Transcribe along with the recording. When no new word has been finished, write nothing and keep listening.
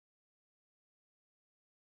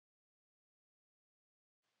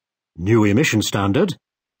New emission standard,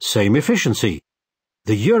 same efficiency.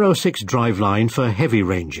 The Euro 6 driveline for heavy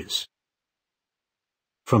ranges.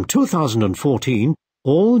 From 2014,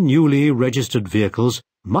 all newly registered vehicles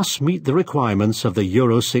must meet the requirements of the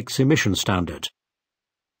Euro 6 emission standard.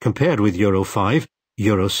 Compared with Euro 5,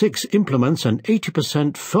 Euro 6 implements an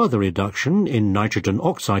 80% further reduction in nitrogen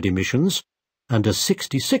oxide emissions and a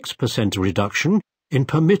 66% reduction in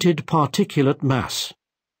permitted particulate mass.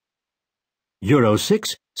 Euro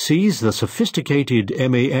 6 sees the sophisticated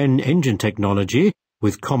MAN engine technology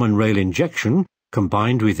with common rail injection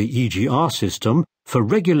combined with the EGR system for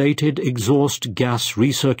regulated exhaust gas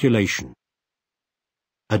recirculation.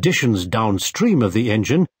 Additions downstream of the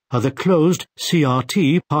engine are the closed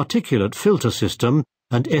CRT particulate filter system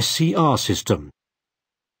and SCR system.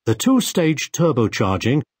 The two-stage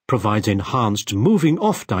turbocharging provides enhanced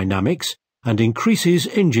moving-off dynamics and increases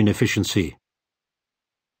engine efficiency.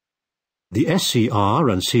 The SCR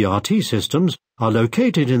and CRT systems are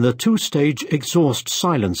located in the two-stage exhaust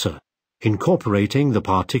silencer, incorporating the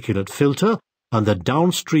particulate filter and the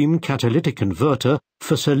downstream catalytic converter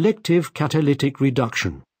for selective catalytic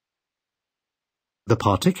reduction. The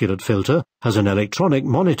particulate filter has an electronic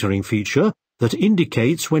monitoring feature that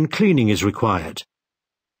indicates when cleaning is required.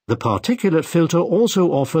 The particulate filter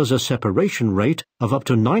also offers a separation rate of up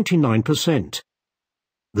to 99%.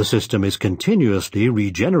 The system is continuously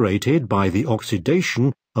regenerated by the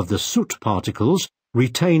oxidation of the soot particles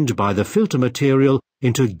retained by the filter material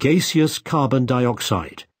into gaseous carbon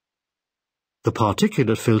dioxide. The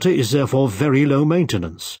particulate filter is therefore very low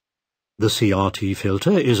maintenance. The CRT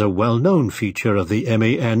filter is a well-known feature of the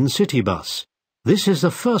MAN city bus. This is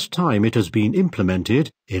the first time it has been implemented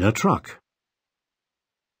in a truck.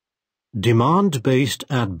 Demand-based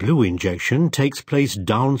AdBlue injection takes place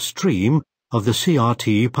downstream of the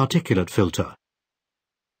CRT particulate filter.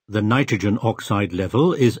 The nitrogen oxide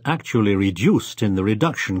level is actually reduced in the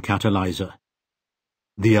reduction catalyzer.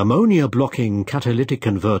 The ammonia-blocking catalytic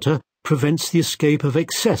converter prevents the escape of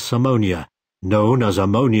excess ammonia, known as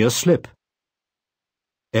ammonia slip.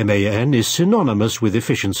 MAN is synonymous with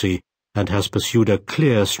efficiency and has pursued a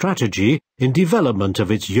clear strategy in development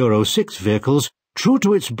of its Euro 6 vehicles true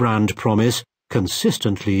to its brand promise,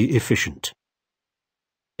 consistently efficient.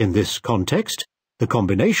 In this context, the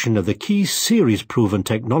combination of the key series-proven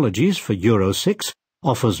technologies for Euro 6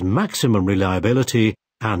 offers maximum reliability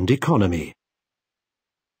and economy.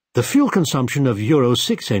 The fuel consumption of Euro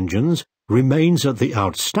 6 engines remains at the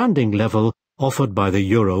outstanding level offered by the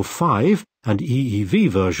Euro 5 and EEV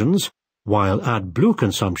versions, while AdBlue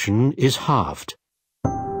consumption is halved.